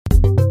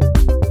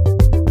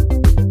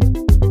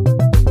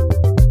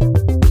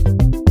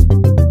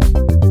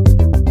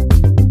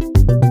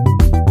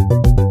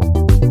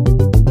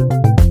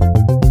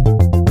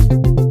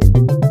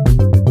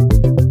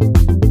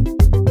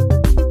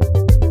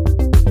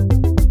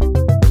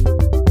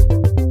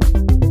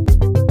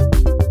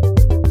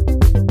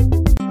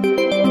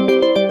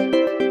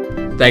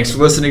Thanks for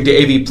listening to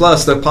AV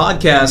Plus, the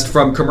podcast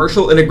from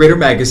Commercial Integrator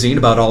Magazine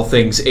about all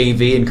things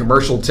AV and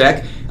commercial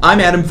tech.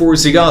 I'm Adam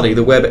Forziati,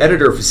 the web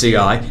editor for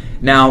CI.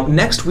 Now,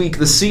 next week,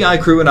 the CI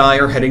crew and I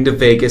are heading to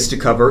Vegas to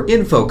cover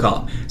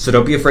InfoComm, so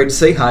don't be afraid to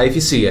say hi if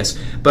you see us.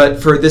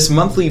 But for this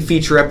monthly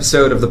feature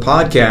episode of the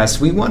podcast,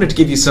 we wanted to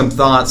give you some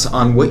thoughts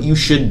on what you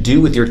should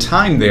do with your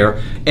time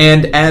there.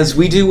 And as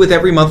we do with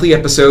every monthly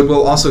episode,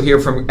 we'll also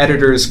hear from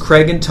editors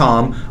Craig and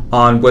Tom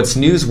on what's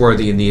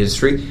newsworthy in the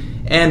industry,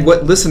 and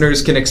what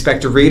listeners can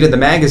expect to read in the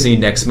magazine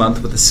next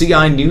month with the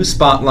CI News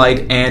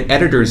Spotlight and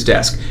Editor's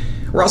Desk.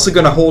 We're also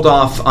going to hold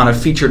off on a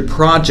featured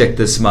project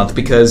this month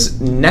because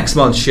next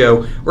month's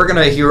show, we're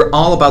going to hear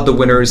all about the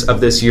winners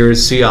of this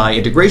year's CI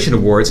Integration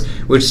Awards,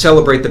 which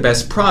celebrate the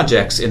best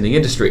projects in the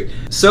industry.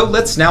 So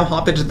let's now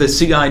hop into the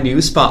CI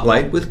News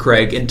Spotlight with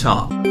Craig and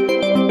Tom.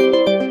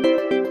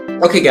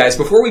 Okay, guys,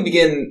 before we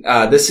begin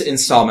this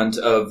installment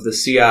of the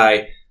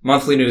CI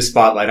Monthly News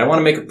Spotlight, I want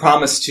to make a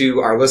promise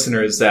to our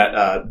listeners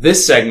that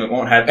this segment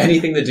won't have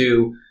anything to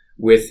do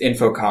with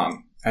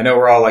InfoComm. I know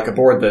we're all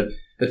aboard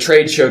the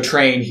trade show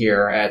train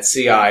here at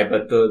CI,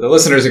 but the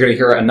listeners are going to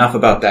hear enough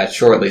about that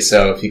shortly,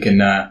 so if you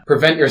can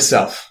prevent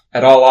yourself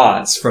at all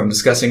odds from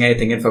discussing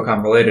anything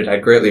InfoComm related,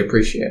 I'd greatly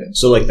appreciate it.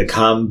 So like the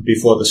calm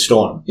before the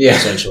storm,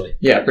 essentially.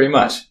 Yeah, pretty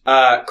much.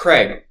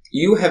 Craig,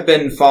 you have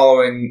been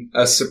following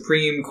a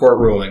Supreme Court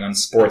ruling on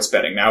sports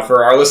betting. Now,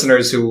 for our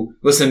listeners who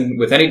listen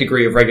with any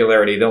degree of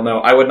regularity, they'll know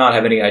I would not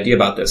have any idea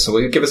about this. So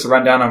will you give us a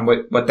rundown on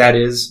what that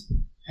is?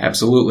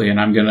 Absolutely,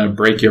 and I'm going to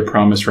break your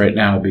promise right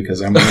now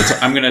because I'm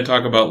going to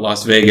talk about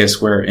Las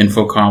Vegas, where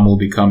InfoComm will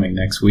be coming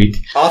next week.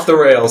 Off the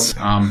rails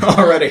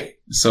already.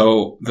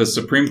 So the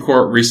Supreme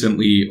Court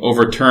recently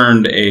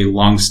overturned a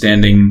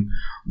long-standing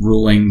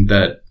ruling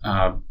that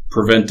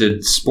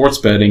prevented sports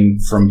betting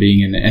from being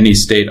in any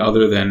state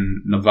other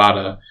than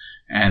Nevada,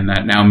 and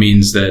that now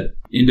means that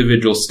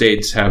individual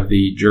states have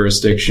the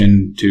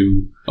jurisdiction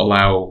to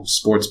allow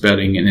sports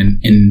betting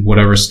in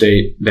whatever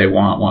state they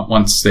want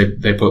once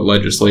they put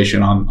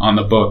legislation on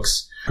the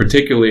books.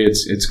 Particularly,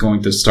 it's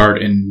going to start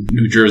in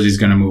New Jersey's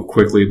going to move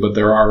quickly, but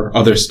there are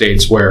other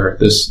states where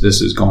this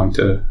is going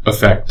to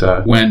affect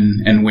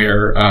when and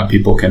where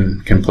people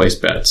can place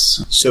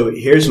bets. So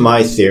here's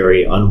my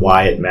theory on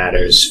why it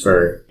matters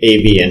for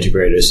AV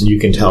integrators, and you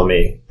can tell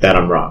me that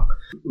I'm wrong.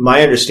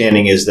 My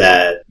understanding is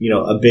that,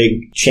 a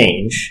big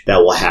change that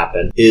will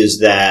happen is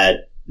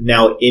that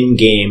now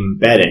in-game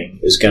betting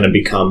is going to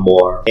become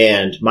more.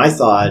 And my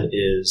thought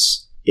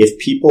is if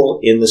people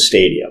in the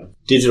stadium,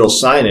 digital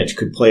signage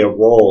could play a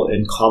role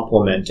in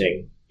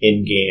complementing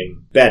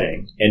in-game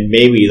betting. And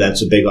maybe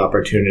that's a big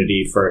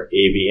opportunity for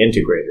AV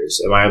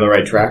integrators. Am I on the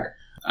right track?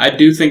 I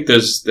do think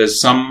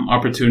there's some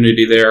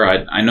opportunity there.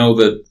 I know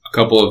that a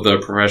couple of the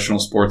professional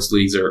sports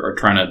leagues are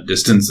trying to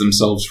distance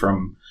themselves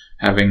from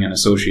having an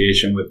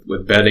association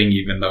with betting,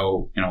 even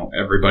though,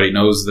 everybody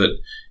knows that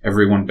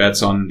everyone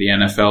bets on the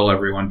NFL,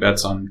 everyone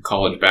bets on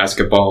college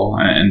basketball,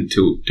 and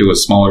to a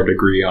smaller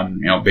degree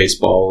on,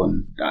 baseball.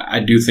 And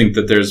I do think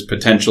that there's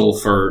potential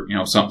for,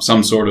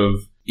 some sort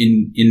of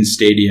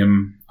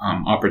in-stadium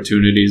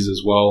opportunities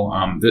as well.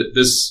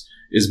 This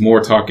is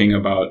more talking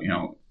about,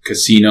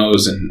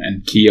 casinos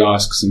and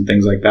kiosks and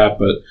things like that,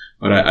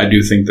 but I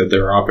do think that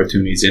there are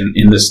opportunities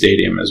in the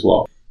stadium as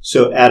well.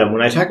 So, Adam,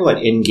 when I talk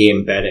about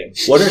in-game betting,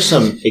 what are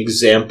some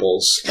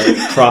examples of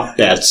prop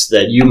bets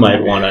that you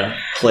might want to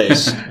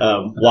place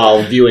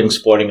while viewing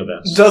sporting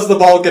events? Does the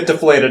ball get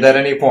deflated at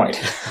any point?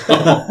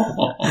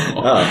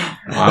 Wow.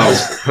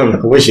 I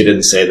wish you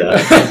didn't say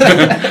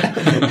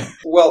that.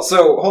 Well,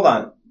 so, hold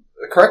on.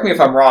 Correct me if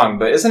I'm wrong,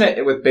 but isn't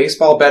it with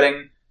baseball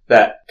betting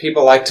that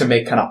people like to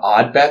make kind of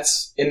odd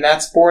bets in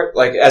that sport,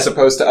 as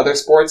opposed to other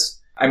sports?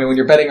 I mean, when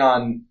you're betting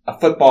on a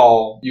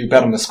football, you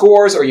bet on the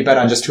scores or you bet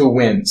on just who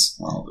wins.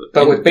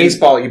 But with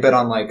baseball, you bet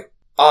on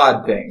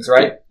odd things,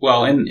 right?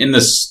 Well, in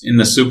the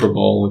Super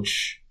Bowl,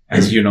 which,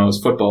 as you know,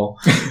 is football,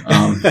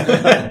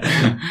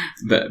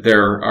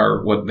 there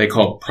are what they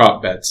call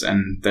prop bets,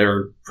 and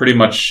they're pretty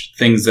much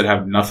things that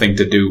have nothing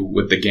to do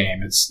with the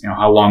game. It's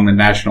how long the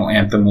national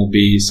anthem will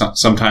be.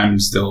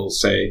 Sometimes they'll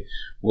say,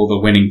 will the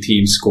winning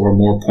team score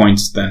more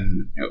points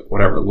than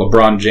whatever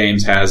LeBron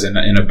James has in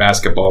a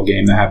basketball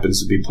game that happens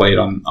to be played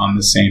on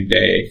the same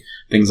day?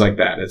 Things like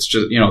that. It's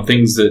just,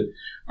 things that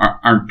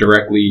aren't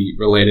directly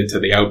related to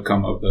the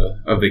outcome of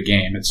the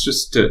game. It's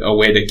just a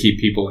way to keep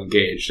people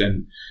engaged.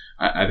 And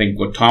I think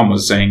what Tom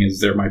was saying is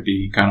there might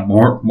be kind of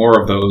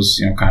more of those,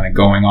 kind of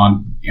going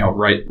on,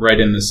 right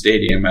in the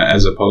stadium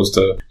as opposed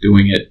to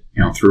doing it,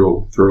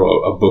 through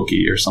a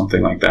bookie or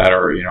something like that,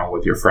 or,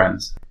 with your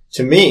friends.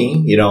 To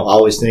me,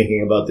 always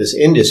thinking about this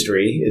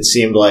industry, it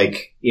seemed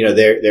like,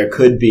 there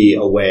could be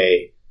a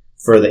way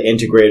for the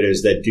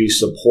integrators that do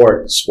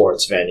support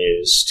sports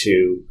venues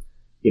to,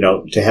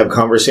 to have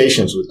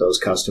conversations with those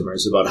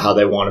customers about how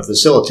they want to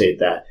facilitate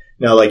that.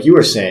 Now, like you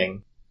were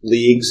saying,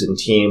 leagues and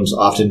teams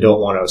often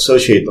don't want to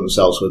associate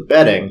themselves with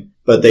betting,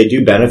 but but they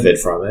do benefit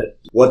from it.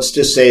 What's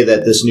to say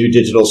that this new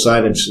digital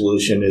signage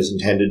solution is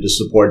intended to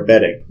support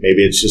betting?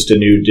 Maybe it's just a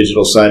new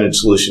digital signage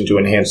solution to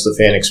enhance the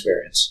fan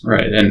experience.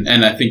 Right. And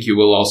I think you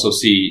will also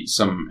see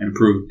some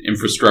improved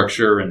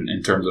infrastructure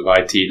in terms of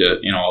IT to,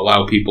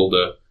 allow people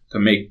to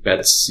make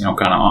bets,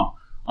 kind of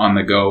on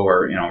the go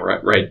or,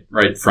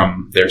 right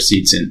from their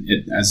seats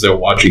as they're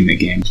watching the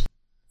game.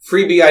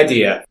 Freebie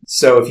idea.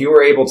 So if you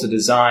were able to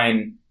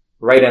design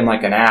right in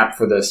like an app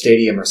for the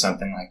stadium or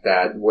something like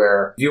that,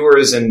 where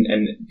viewers and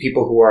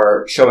people who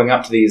are showing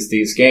up to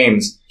these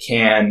games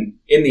can,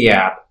 in the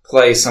app,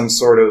 place some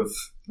sort of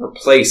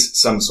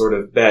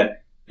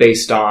bet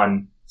based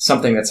on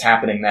something that's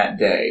happening that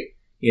day.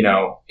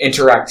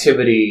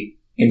 Interactivity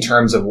in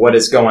terms of what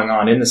is going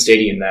on in the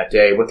stadium that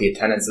day, what the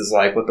attendance is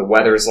like, what the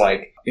weather's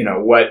like,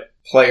 what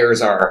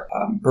players are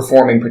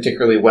performing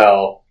particularly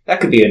well. That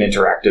could be an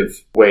interactive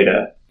way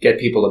to get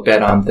people to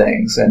bet on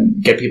things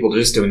and get people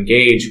to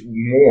engage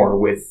more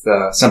with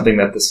something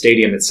that the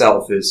stadium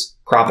itself is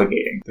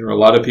propagating. There are a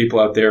lot of people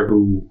out there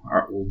who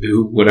will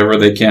do whatever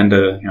they can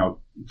to,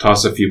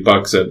 toss a few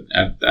bucks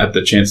at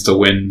the chance to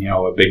win,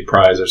 a big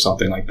prize or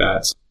something like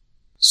that.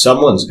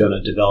 Someone's going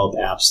to develop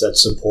apps that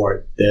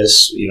support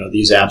this.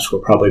 These apps were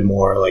probably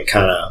more like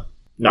kind of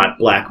not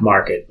black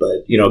market,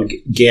 but,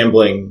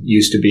 gambling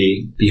used to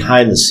be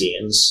behind the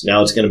scenes.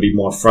 Now it's going to be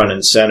more front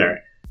and center.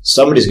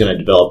 Somebody's going to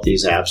develop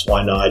these apps.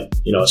 Why not,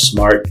 a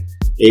smart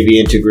AV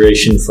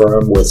integration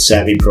firm with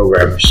savvy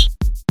programmers?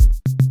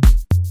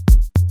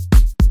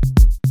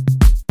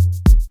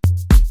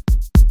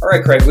 All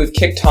right, Craig, we've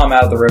kicked Tom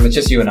out of the room. It's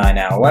just you and I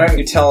now. Why don't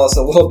you tell us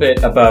a little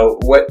bit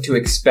about what to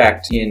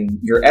expect in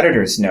your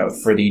editor's note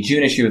for the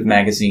June issue of the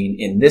magazine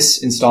in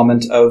this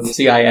installment of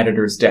CI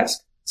Editor's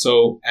Desk?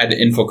 So at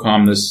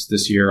Infocom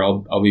this year,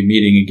 I'll be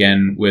meeting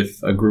again with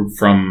a group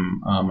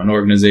from an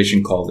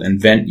organization called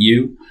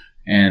InventU,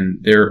 and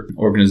they're an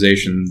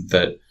organization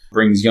that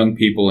brings young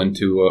people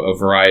into a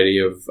variety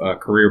of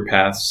career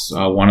paths.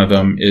 One of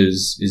them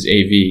is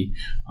AV.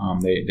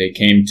 They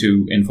came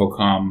to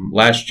Infocom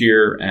last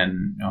year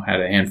and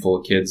had a handful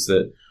of kids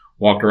that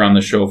walked around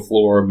the show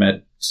floor,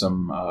 met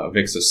some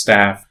Avixa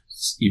staff,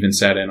 even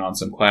sat in on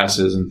some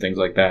classes and things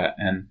like that.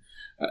 And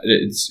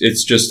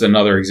it's just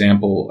another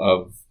example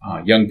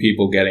of young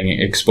people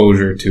getting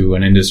exposure to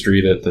an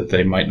industry that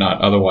they might not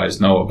otherwise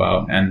know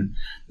about. And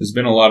there's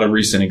been a lot of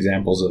recent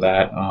examples of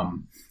that.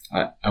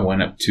 I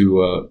went up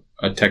to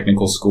a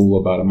technical school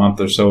about a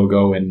month or so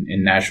ago in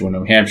Nashua,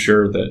 New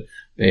Hampshire, that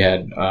they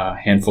had a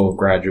handful of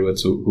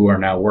graduates who are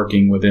now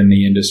working within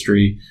the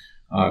industry.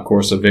 Of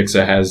course,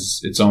 Avixa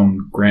has its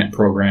own grant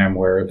program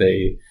where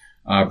they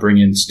bring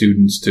in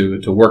students to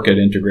work at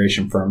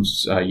integration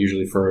firms,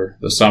 usually for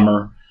the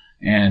summer.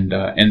 And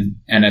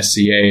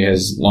NSCA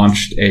has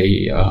launched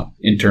a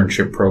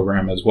internship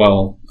program as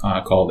well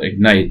called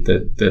Ignite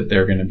that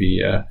they're going to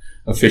be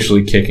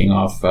officially kicking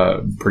off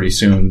pretty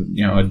soon.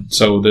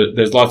 So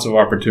there's lots of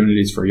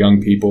opportunities for young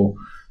people.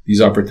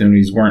 These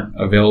opportunities weren't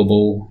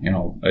available,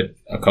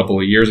 a couple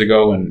of years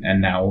ago,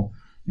 and now,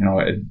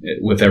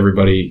 with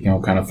everybody,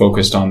 kind of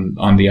focused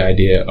on the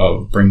idea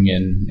of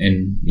bringing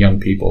in young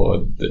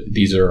people.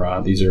 These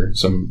are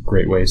some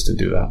great ways to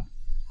do that.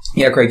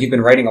 Yeah, Craig, you've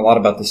been writing a lot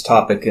about this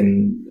topic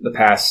in the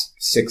past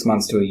 6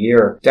 months to a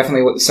year.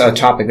 Definitely it's a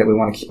topic that we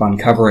want to keep on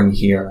covering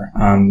here.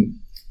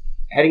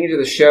 Heading into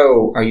the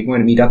show, are you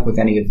going to meet up with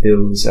any of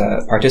those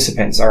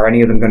participants? Are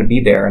any of them going to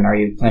be there, and are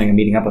you planning on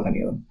meeting up with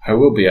any of them? I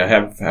will be. I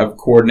have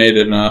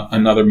coordinated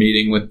another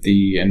meeting with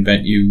the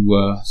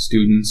InventU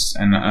students,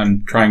 and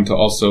I'm trying to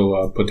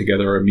also put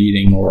together a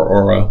meeting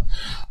or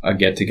a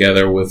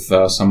get-together with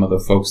some of the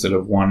folks that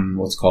have won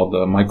what's called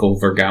the Michael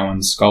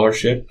Vergowen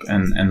Scholarship,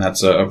 and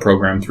that's a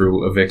program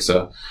through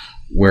Avixa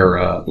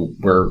where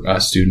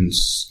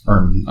students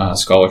earn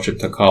scholarship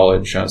to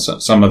college.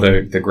 Some of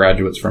the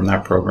graduates from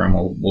that program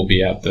will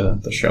be at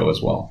the show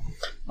as well.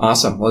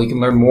 Awesome. Well, you can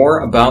learn more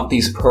about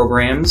these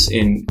programs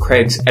in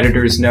Craig's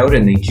editor's note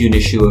in the June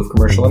issue of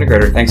Commercial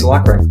Integrator. Thanks a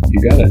lot, Craig.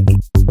 You got it.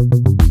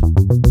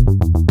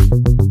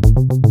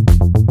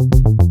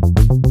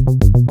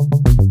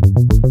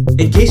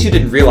 In case you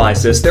didn't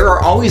realize this, there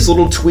are always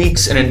little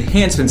tweaks and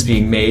enhancements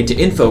being made to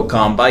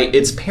Infocom by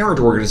its parent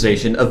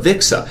organization,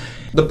 Avixa.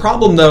 The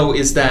problem, though,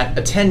 is that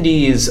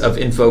attendees of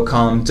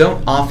Infocom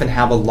don't often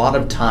have a lot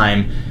of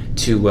time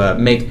to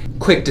make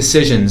quick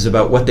decisions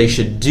about what they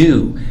should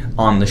do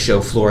on the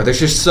show floor.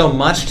 There's just so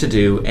much to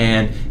do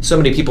and so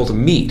many people to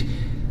meet.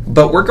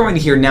 But we're going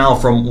to hear now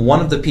from one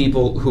of the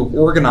people who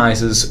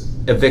organizes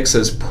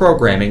Avixa's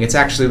programming. It's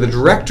actually the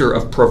director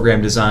of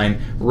program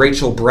design,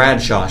 Rachel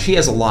Bradshaw. She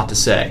has a lot to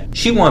say.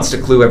 She wants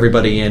to clue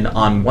everybody in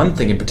on one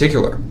thing in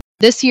particular.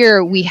 This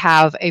year, we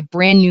have a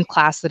brand new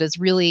class that is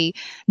really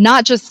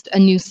not just a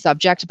new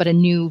subject, but a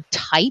new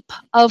type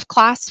of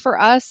class for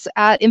us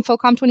at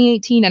Infocom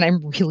 2018, and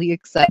I'm really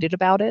excited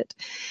about it.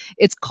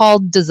 It's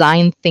called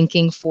Design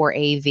Thinking for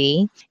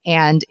AV,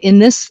 and in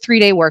this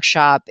 3-day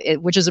workshop,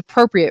 which is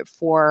appropriate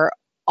for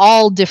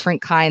all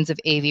different kinds of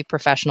AV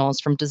professionals,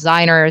 from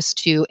designers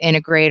to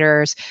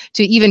integrators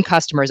to even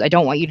customers. I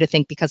don't want you to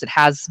think because it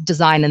has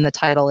design in the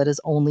title, it is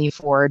only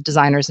for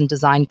designers and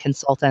design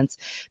consultants,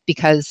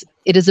 because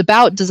it is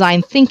about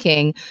design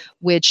thinking,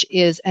 which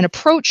is an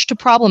approach to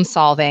problem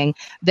solving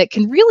that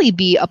can really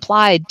be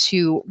applied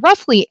to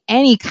roughly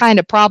any kind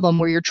of problem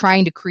where you're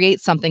trying to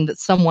create something that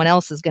someone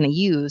else is going to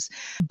use.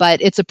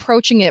 But it's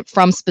approaching it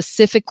from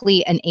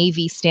specifically an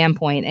AV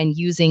standpoint and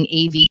using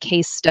AV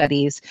case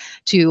studies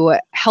to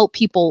help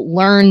people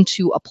learn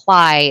to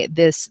apply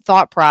this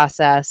thought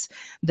process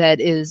that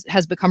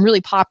has become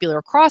really popular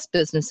across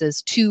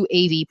businesses to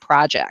AV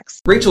projects.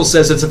 Rachel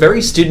says it's a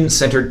very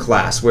student-centered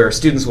class where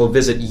students will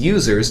visit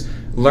users,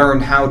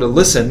 learn how to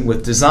listen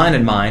with design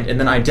in mind, and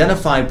then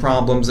identify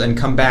problems and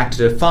come back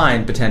to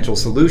define potential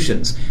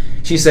solutions.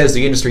 She says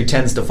the industry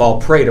tends to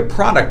fall prey to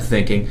product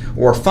thinking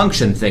or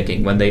function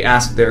thinking when they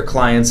ask their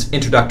clients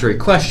introductory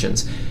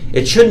questions.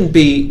 It shouldn't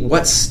be,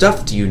 what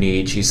stuff do you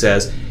need, she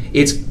says.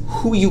 It's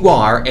who you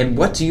are and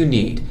what do you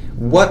need?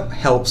 What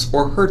helps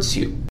or hurts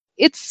you?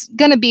 It's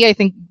going to be, I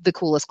think, the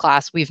coolest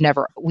class we've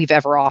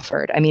ever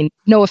offered. I mean,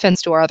 no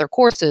offense to our other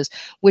courses,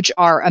 which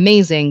are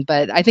amazing,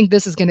 but I think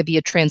this is going to be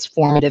a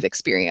transformative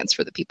experience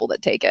for the people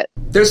that take it.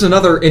 There's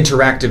another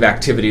interactive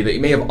activity that you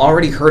may have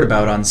already heard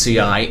about on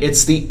CI.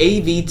 It's the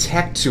AV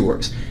Tech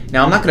Tours.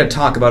 Now, I'm not going to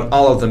talk about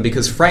all of them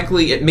because,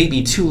 frankly, it may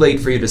be too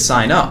late for you to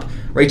sign up.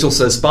 Rachel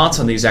says spots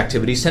on these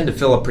activities tend to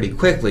fill up pretty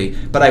quickly,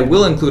 but I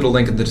will include a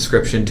link in the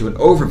description to an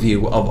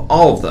overview of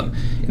all of them.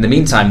 In the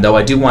meantime, though,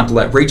 I do want to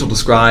let Rachel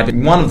describe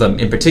one of them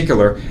in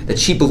particular that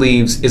she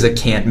believes is a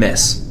can't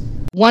miss.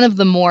 One of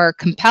the more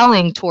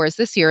compelling tours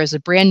this year is a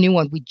brand new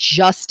one. We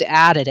just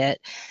added it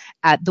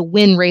at the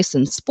Wynn Race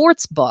and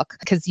Sports Book,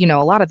 because, a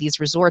lot of these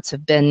resorts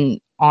have been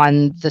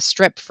on the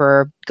Strip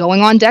for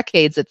going on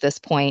decades at this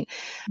point,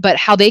 but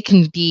how they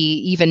can be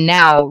even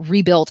now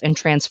rebuilt and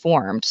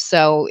transformed.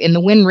 So in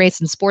the Wynn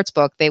Race and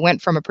Sportsbook, they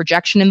went from a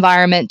projection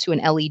environment to an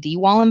LED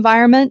wall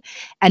environment.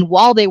 And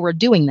while they were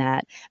doing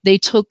that, they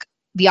took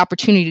the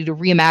opportunity to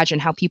reimagine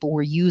how people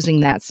were using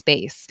that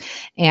space.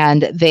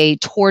 And they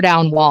tore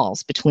down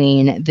walls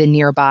between the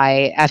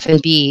nearby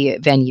F&B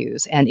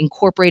venues and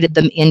incorporated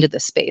them into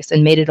the space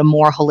and made it a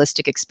more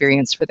holistic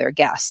experience for their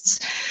guests.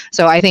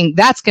 So I think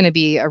that's going to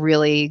be a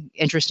really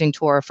interesting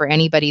tour for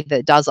anybody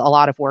that does a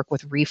lot of work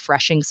with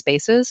refreshing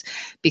spaces,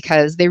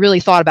 because they really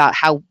thought about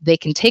how they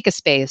can take a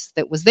space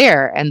that was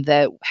there and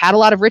that had a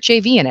lot of rich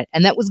AV in it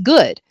and that was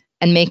good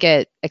and make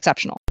it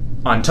exceptional.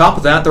 On top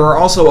of that, there are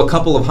also a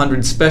couple of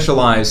hundred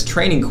specialized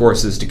training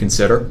courses to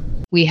consider.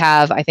 We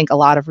have, I think, a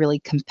lot of really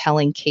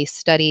compelling case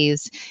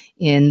studies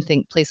in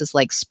places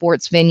like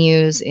sports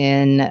venues,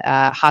 in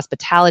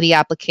hospitality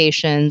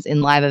applications,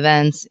 in live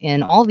events,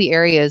 in all the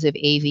areas of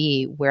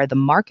AV where the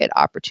market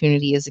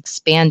opportunity is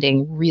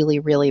expanding really,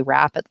 really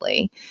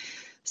rapidly.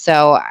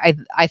 So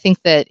I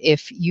think that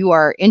if you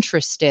are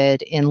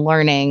interested in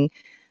learning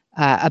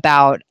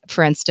about,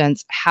 for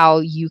instance,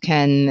 how you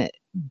can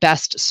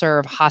best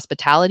serve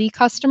hospitality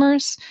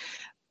customers,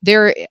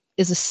 there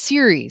is a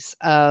series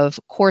of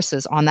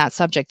courses on that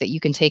subject that you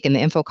can take in the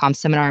InfoComm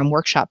seminar and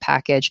workshop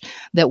package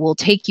that will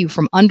take you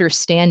from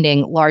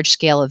understanding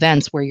large-scale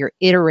events where you're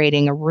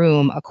iterating a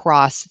room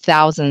across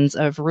thousands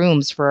of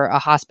rooms for a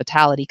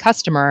hospitality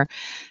customer,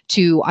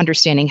 to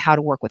understanding how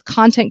to work with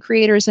content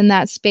creators in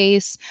that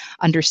space,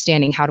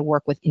 understanding how to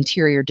work with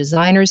interior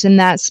designers in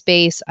that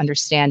space,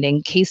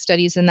 understanding case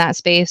studies in that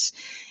space.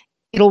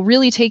 It'll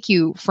really take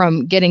you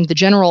from getting the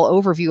general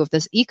overview of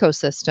this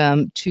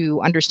ecosystem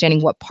to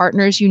understanding what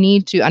partners you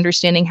need, to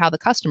understanding how the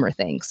customer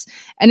thinks.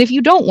 And if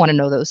you don't want to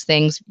know those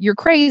things, you're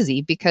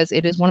crazy, because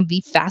it is one of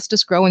the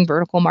fastest growing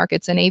vertical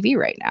markets in AV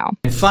right now.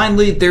 And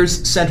finally,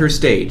 there's Center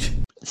Stage.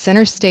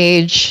 Center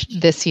Stage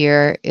this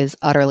year is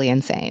utterly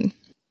insane.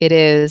 It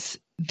is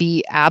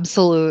the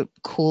absolute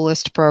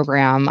coolest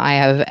program I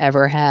have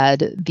ever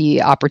had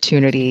the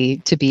opportunity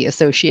to be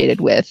associated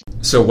with.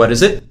 So what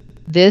is it?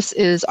 This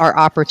is our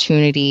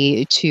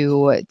opportunity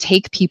to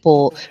take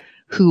people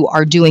who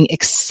are doing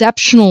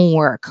exceptional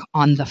work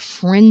on the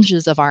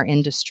fringes of our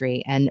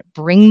industry and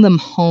bring them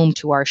home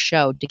to our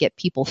show to get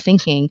people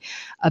thinking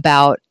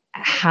about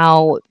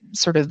how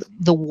sort of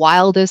the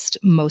wildest,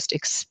 most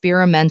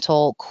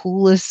experimental,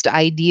 coolest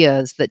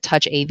ideas that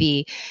touch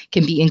AV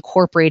can be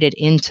incorporated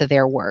into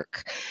their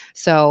work.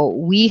 So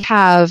we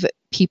have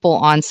people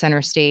on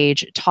Center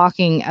Stage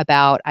talking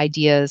about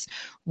ideas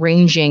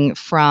ranging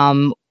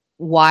from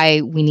why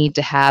we need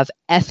to have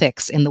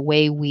ethics in the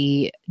way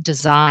we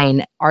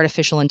design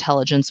artificial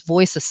intelligence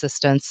voice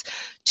assistants,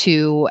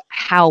 to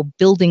how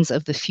buildings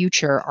of the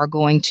future are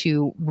going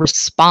to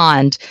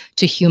respond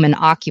to human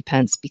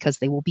occupants because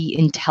they will be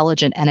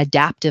intelligent and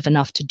adaptive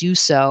enough to do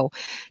so,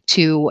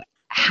 to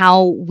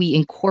how we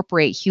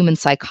incorporate human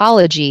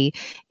psychology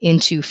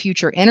into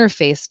future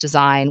interface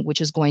design, which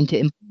is going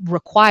to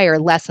require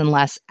less and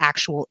less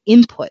actual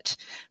input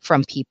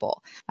from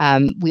people.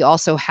 We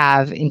also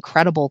have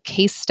incredible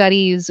case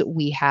studies.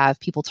 We have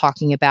people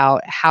talking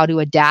about how to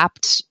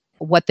adapt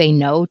what they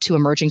know to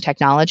emerging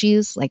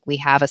technologies. Like we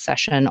have a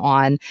session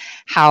on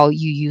how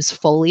you use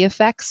Foley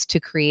effects to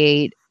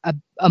create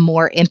a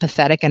more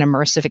empathetic and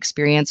immersive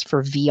experience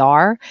for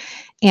VR.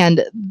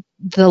 And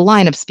the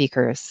line of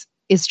speakers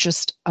is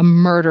just a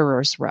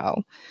murderer's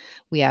row.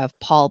 We have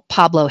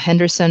Pablo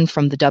Henderson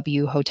from the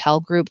W Hotel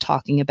Group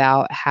talking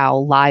about how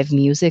live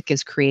music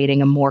is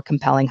creating a more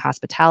compelling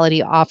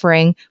hospitality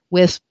offering,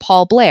 with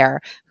Paul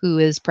Blair, who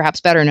is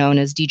perhaps better known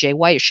as DJ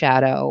White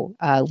Shadow,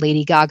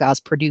 Lady Gaga's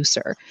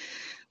producer.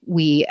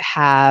 We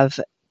have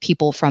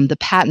people from the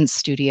Patent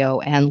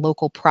Studio and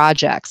local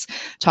projects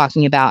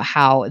talking about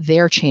how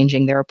they're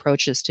changing their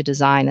approaches to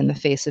design in the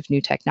face of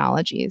new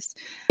technologies.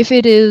 If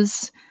it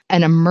is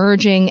an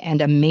emerging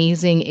and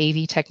amazing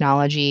AV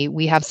technology,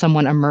 we have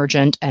someone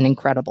emergent and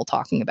incredible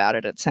talking about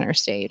it at Center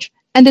Stage.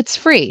 And it's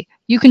free.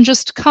 You can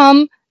just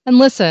come and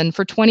listen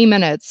for 20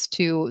 minutes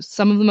to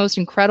some of the most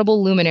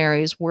incredible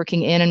luminaries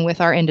working in and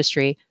with our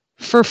industry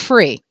for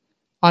free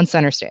on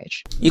Center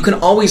Stage. You can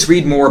always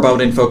read more about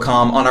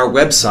Infocom on our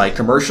website,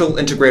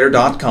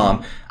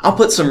 commercialintegrator.com. I'll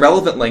put some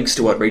relevant links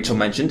to what Rachel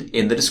mentioned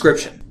in the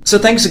description. So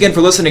thanks again for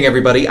listening,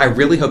 everybody. I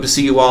really hope to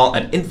see you all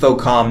at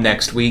Infocom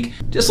next week.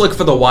 Just look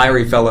for the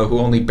wiry fellow who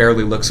only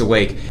barely looks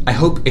awake. I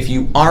hope if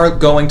you are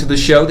going to the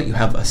show that you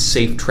have a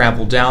safe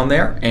travel down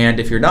there, and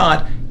if you're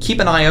not, keep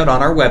an eye out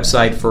on our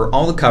website for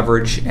all the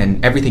coverage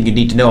and everything you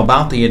need to know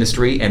about the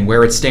industry and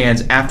where it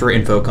stands after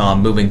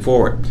Infocom moving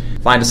forward.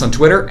 Find us on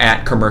Twitter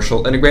at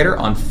Commercial Integrator,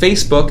 on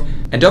Facebook,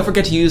 and don't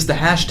forget to use the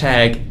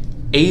hashtag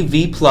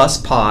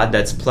AV+Pod,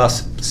 that's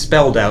plus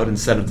spelled out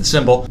instead of the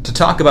symbol, to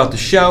talk about the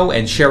show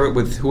and share it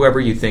with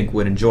whoever you think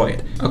would enjoy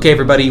it. Okay,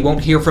 everybody, you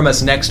won't hear from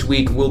us next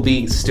week. We'll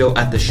be still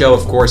at the show,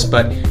 of course,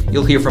 but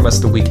you'll hear from us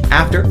the week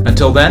after.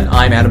 Until then,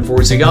 I'm Adam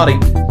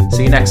Forziati.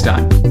 See you next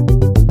time.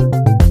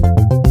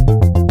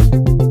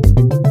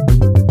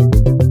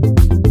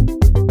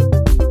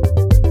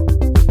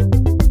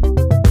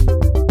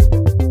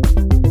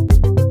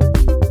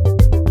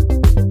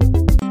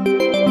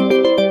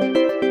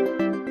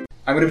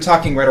 I'm going to be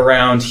talking right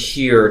around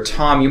here.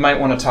 Tom, you might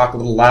want to talk a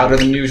little louder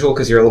than usual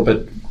because you're a little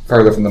bit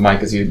further from the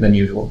mic than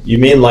usual. You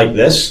mean like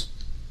this?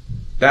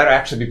 That'd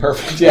actually be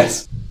perfect,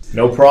 yes.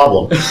 No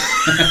problem.